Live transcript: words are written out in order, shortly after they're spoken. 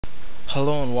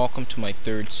Hello and welcome to my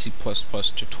third C++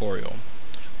 tutorial.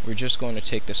 We're just going to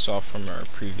take this off from our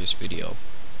previous video.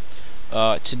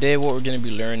 Today what we're going to be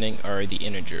learning are the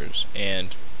integers,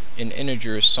 and an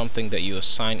integer is something that you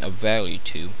assign a value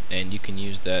to, and you can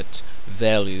use that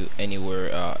value anywhere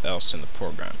else in the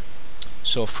program.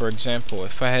 So for example,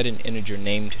 if I had an integer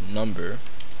named number,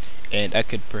 and I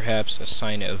could perhaps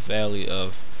assign it a value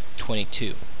of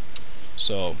 22.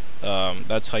 So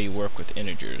that's how you work with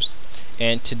integers.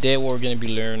 And today what we're going to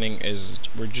be learning is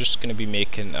we're just going to be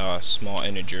making a small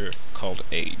integer called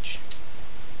age.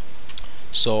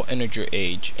 So integer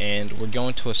age, and we're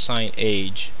going to assign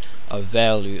age a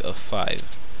value of 5.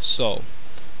 So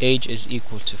age is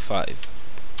equal to 5.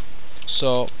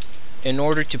 So in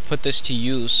order to put this to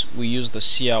use, we use the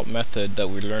cout method that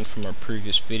we learned from our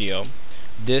previous video.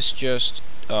 This just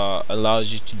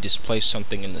allows you to display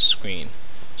something in the screen.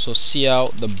 So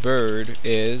cout the bird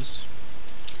is,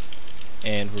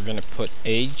 and we're going to put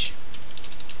age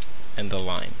and the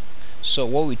line. So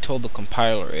what we told the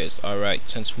compiler is, alright,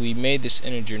 since we made this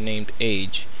integer named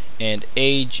age, and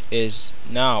age is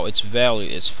now its value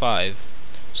is 5,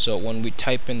 so when we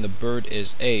type in the bird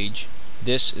is age,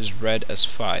 this is read as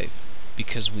 5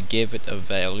 because we gave it a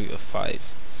value of 5.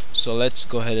 So let's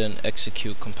go ahead and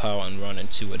execute, compile, and run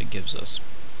and see what it gives us.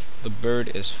 The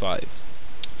bird is 5.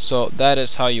 So that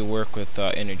is how you work with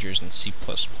integers in C++,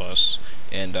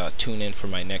 and tune in for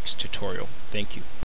my next tutorial. Thank you.